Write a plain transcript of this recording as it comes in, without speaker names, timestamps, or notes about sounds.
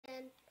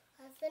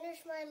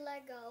finished my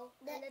Lego,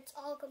 and it's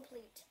all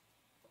complete.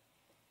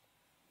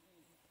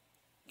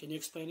 Can you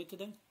explain it to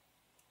them?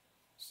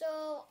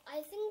 So,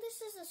 I think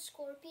this is a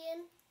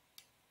scorpion.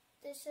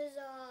 This is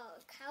a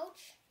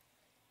couch.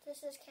 This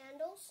is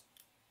candles.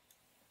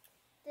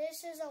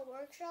 This is a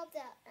workshop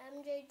that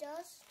MJ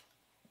does.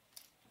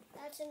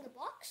 That's in the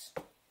box.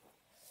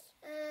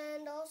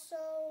 And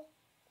also,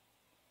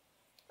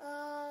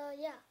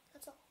 yeah,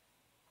 that's all.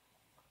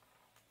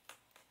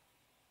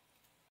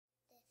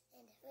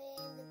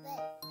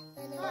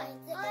 Hi,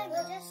 I'm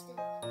Justin,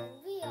 and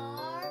we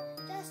are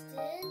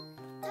Justin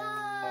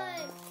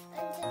Time.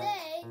 And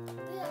today,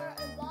 we are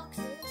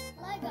unboxing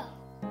Lego.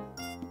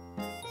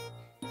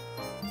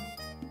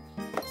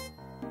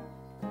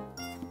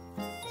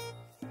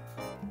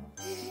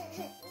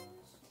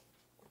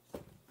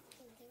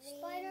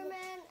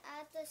 Spider-Man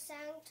at the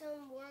Sanctum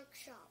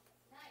Workshop.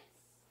 Nice.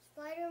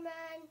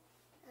 Spider-Man,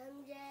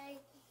 MJ,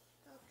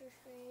 Doctor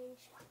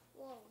Strange.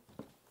 Whoa.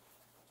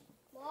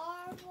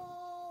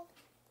 Marvel,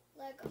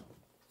 Lego.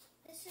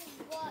 This is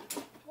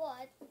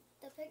what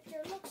the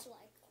picture looks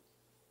like.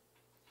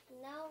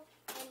 Now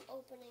I'm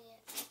opening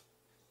it.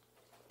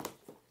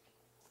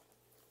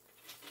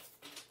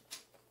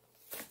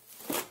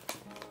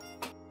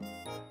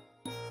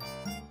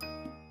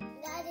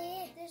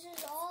 Daddy, This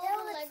is all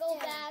the Lego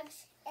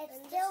bags. It's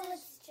and still this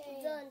is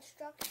with the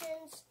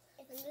instructions.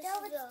 And this still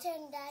is with the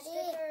turn, Daddy.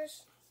 stickers,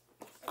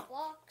 the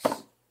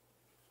box,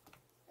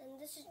 and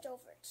this is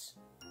Jovert's.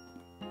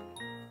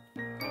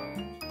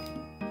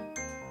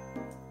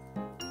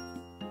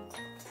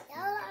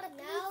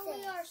 Now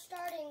we are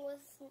starting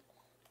with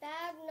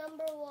bag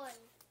number 1.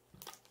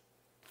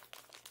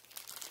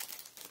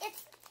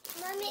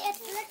 Mommy, it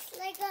looks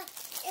like a.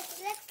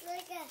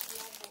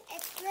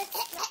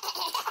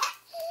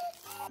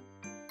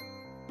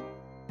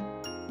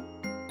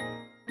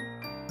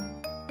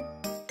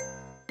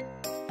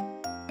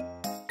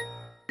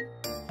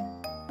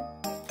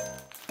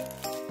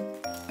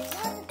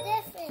 Not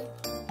different.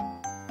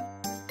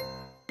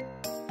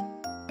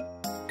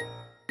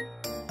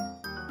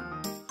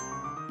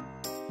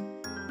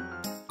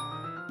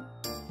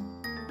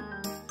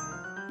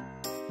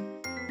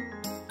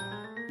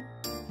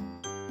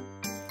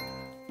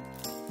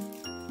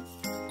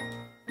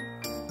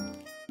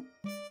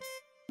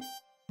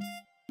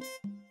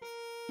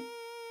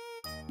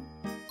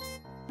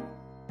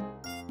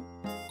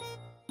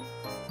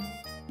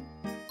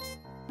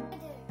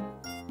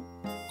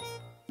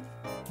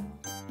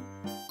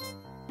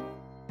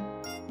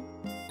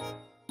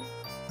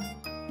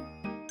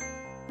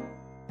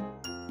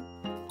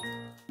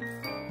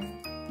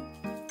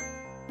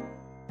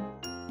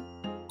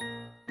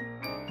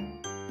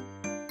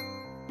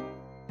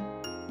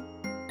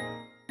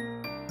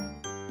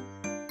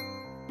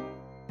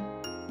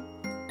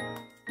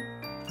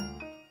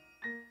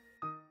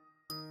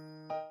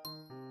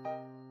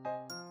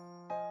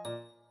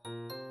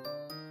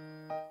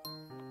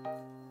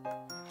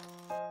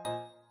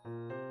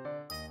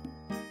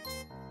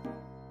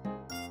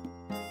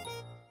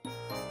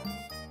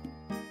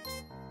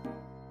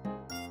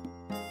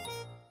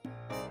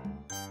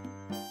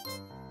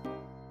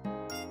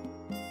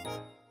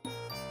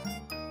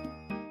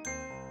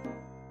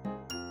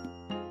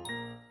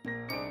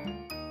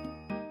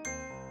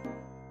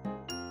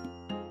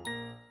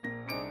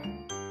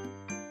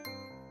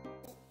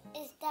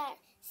 Is that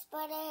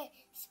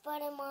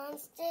Spider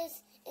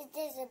Monsters? Is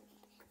this a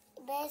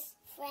best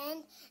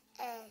friend?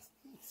 And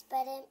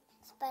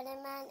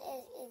Spider-Man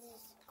is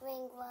his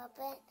Green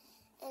Goblin,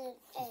 and it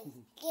is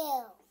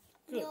Gil.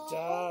 Good No.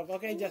 job.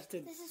 Okay,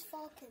 Justin. This is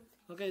Falcon.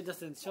 Okay,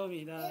 Justin, show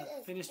me the This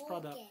is finished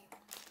product. Falcon.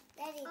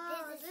 Daddy,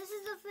 This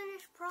is the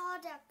finished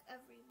product,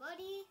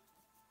 everybody.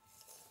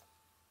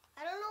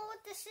 I don't know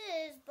what this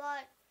is,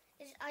 but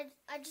I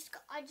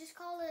just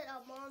call it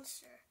a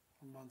monster.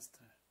 A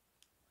monster.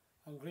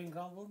 A green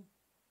goblin?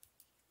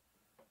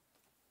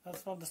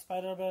 That's from the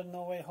Spider-Man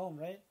No Way Home,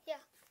 right? Yeah.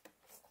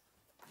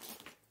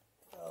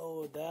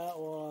 Oh, that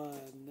one.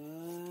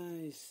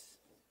 Nice.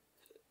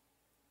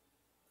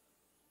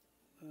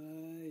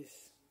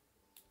 Nice.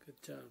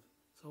 Good job.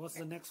 So what's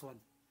the next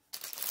one?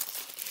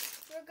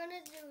 We're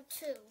gonna do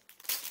 2.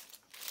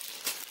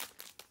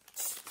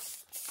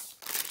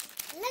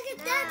 Look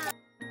at that.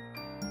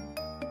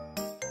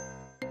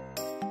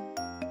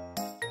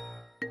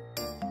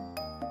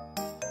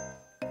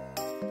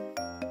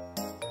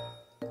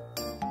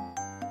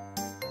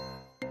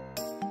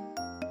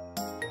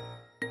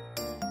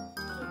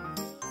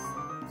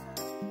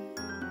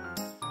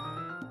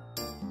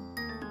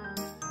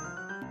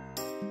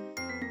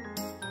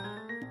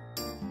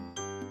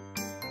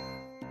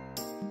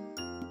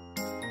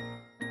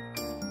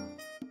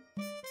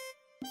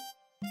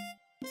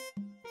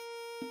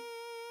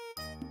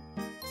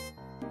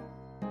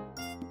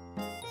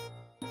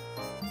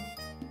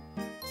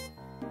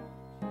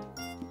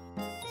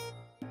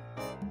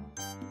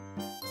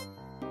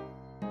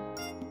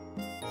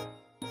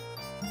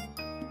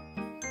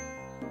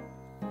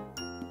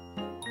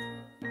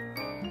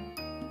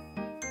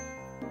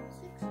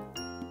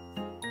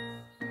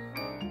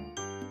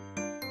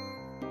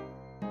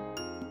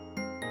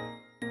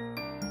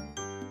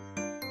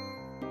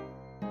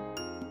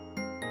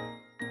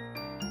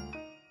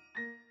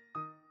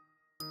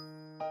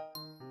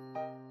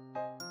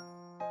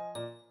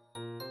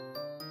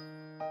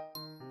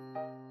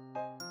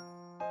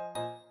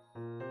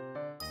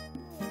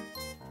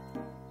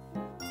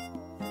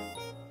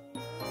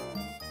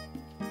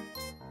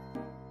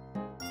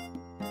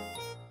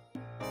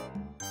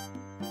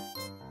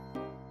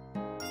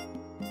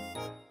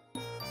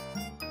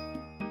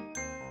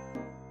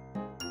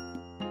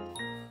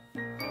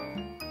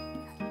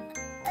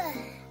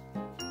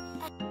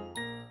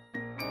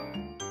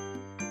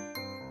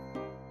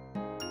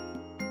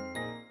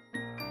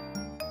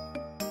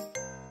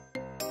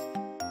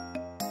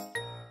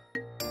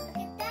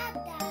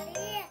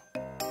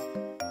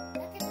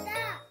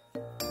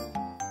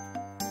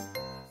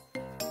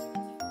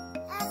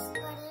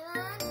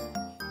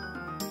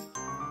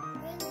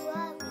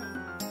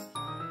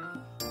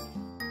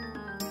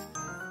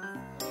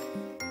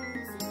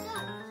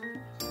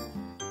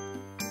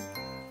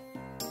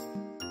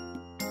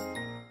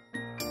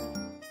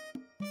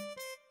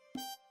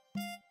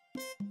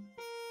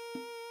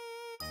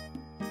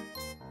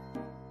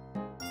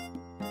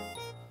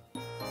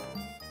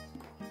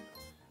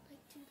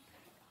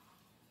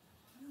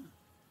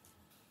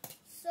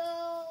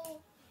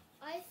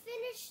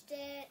 finished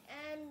it,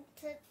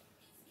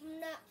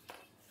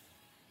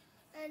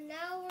 and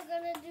now we're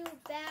gonna do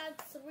bag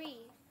 3.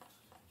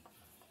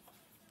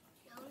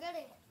 Now I'm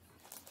getting it.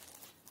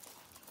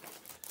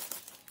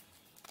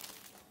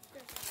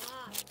 There's a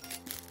lot.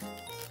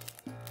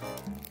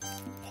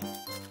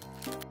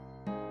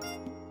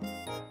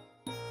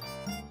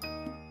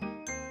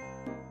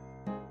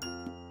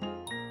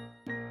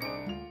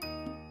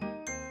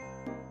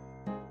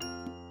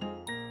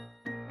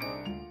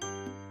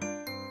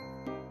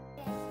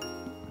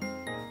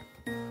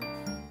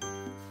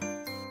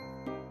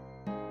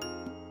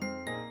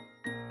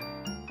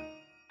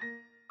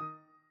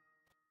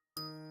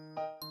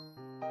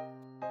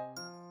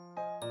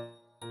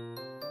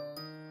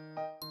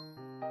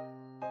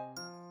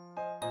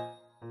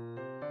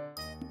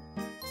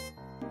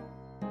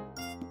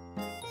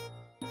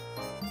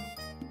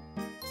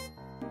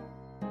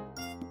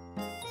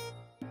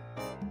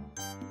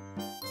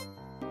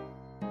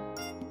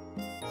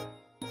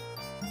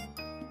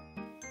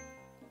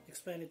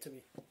 Explain it to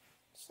me.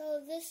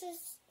 So this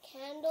is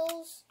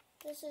candles.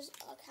 This is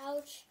a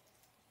couch,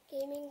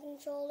 gaming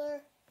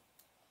controller,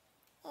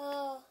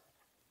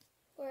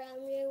 where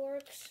MJ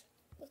works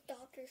with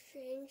Doctor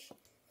Strange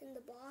in the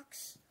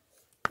box.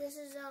 This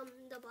is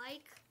the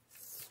bike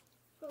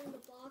from the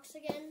box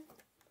again,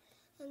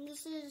 and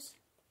this is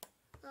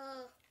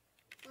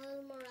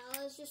Miles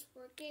Morales just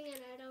working,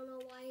 and I don't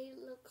know why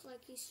he looks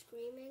like he's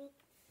screaming.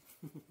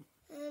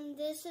 And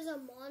this is a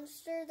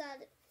monster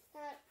that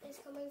is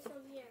coming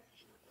from here.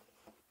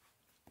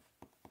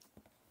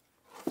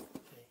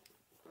 Okay.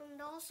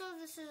 And also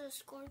this is a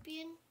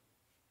scorpion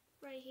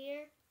right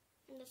here,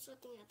 and it's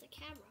looking at the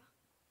camera.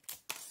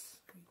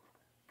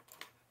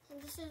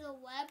 And this is a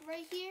web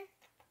right here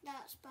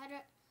that's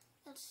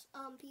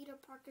Peter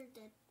Parker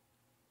did.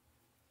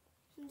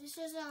 And this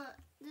is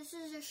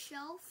a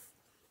shelf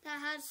that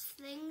has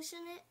things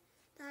in it,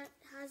 that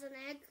has an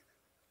egg,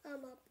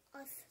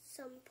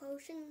 some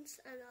potions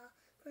and a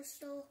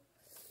crystal,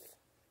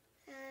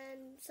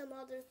 and some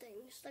other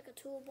things like a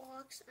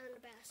toolbox and a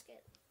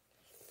basket.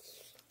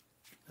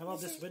 How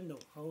about this window?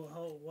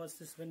 How was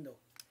this window?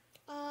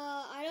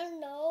 I don't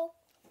know,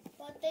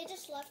 but they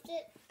just left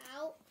it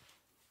out.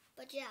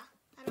 But yeah,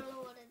 I don't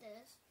know what it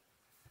is.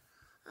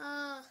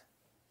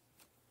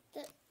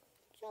 The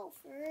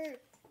Joker.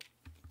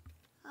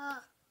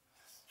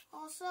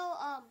 Also,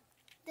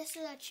 this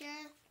is a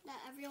chair that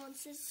everyone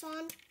sits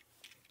on,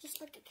 just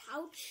like a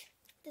couch.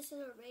 This is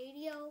a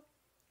radio.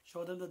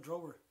 Show them the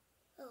drawer.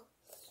 Oh,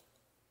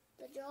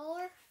 the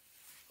drawer.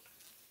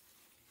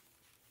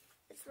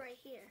 It's right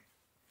here.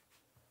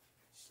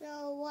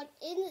 So what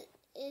is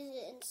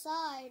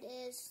inside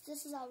is,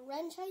 this is a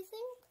wrench, I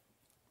think.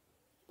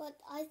 But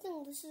I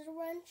think this is a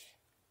wrench.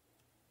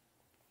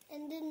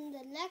 And then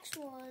the next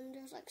one,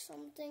 there's like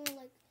something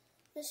like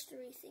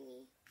mystery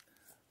thingy.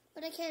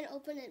 But I can't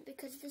open it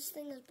because this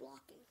thing is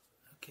blocking.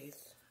 Okay.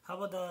 How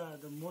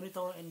about the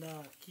monitor and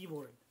the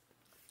keyboard?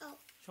 Oh.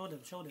 Show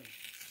them.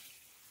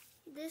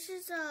 This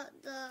is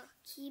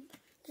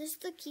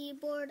the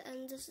keyboard,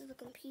 and this is the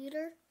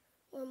computer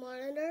or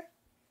monitor.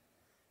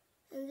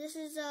 And this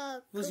is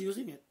Who's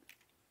using it?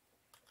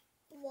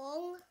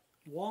 Wong.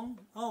 Wong?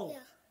 Oh,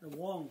 Yeah. the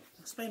Wong.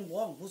 Explain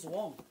Wong. Who's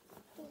Wong?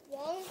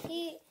 Wong.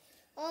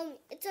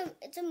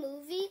 It's a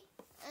movie,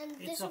 and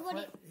this is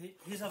what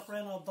he's a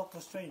friend of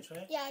Doctor Strange,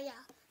 right?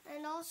 Yeah.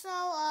 And also,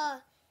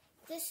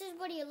 this is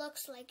what he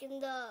looks like in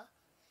the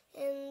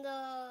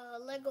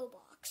Lego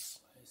box.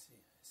 I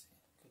see.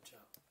 Good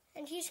job.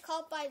 And he's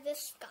caught by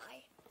this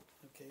guy.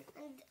 Okay.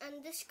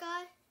 And this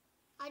guy,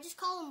 I just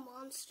call him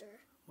Monster.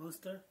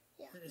 Monster?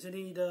 Yeah. Isn't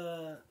he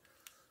the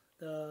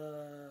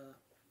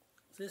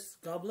this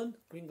Goblin?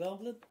 Green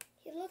Goblin?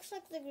 He looks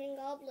like the Green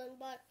Goblin,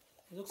 but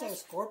It looks like a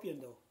scorpion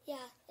though.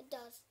 yeah, it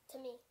does to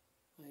me.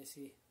 I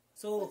see.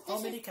 So how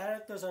many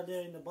characters are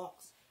there in the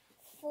box?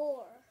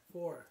 4.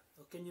 4.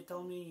 Can you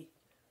tell me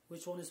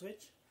which one is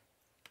which?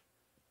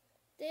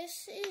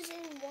 This is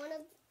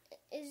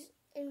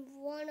in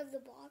one of the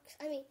box.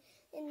 I mean,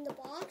 in the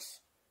box.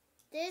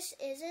 This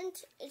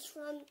isn't. It's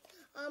from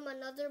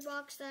another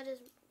box that is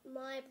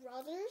my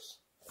brother's.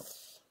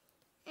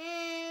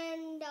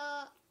 And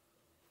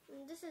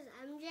this is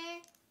MJ.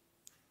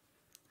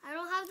 I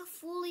don't have the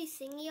fully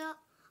thingy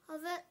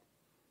of it,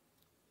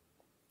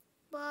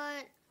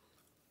 but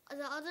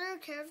the other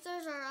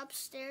characters are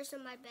upstairs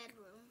in my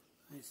bedroom.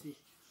 I see.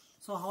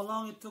 So how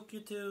long it took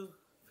you to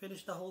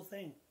finish the whole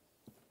thing?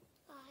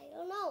 I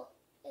don't know.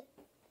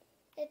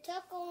 It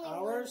took only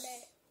Hours?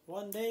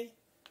 1 1 day, day?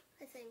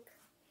 I think.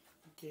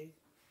 Okay.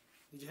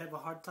 Did you have a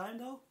hard time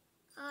though?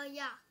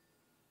 Yeah.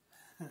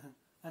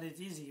 But it's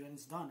easy when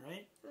it's done,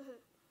 right? Mhm.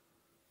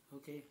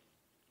 Okay.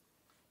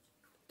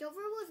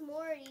 Dover was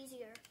more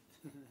easier.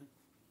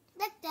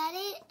 Look,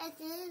 Daddy,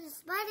 it's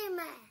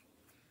Spider-Man.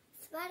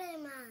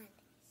 Spider-Man.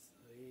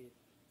 Sweet.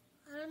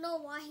 I don't know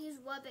why he's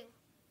webbing.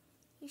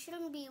 He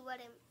shouldn't be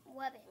webbing.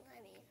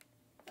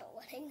 Not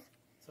wedding.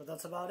 So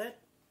that's about it?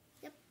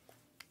 Yep.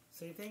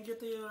 Say thank you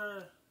to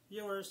your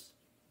viewers.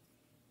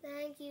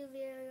 Thank you,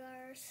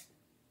 viewers.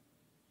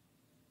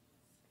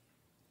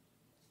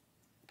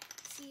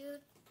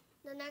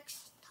 the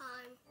next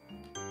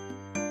time.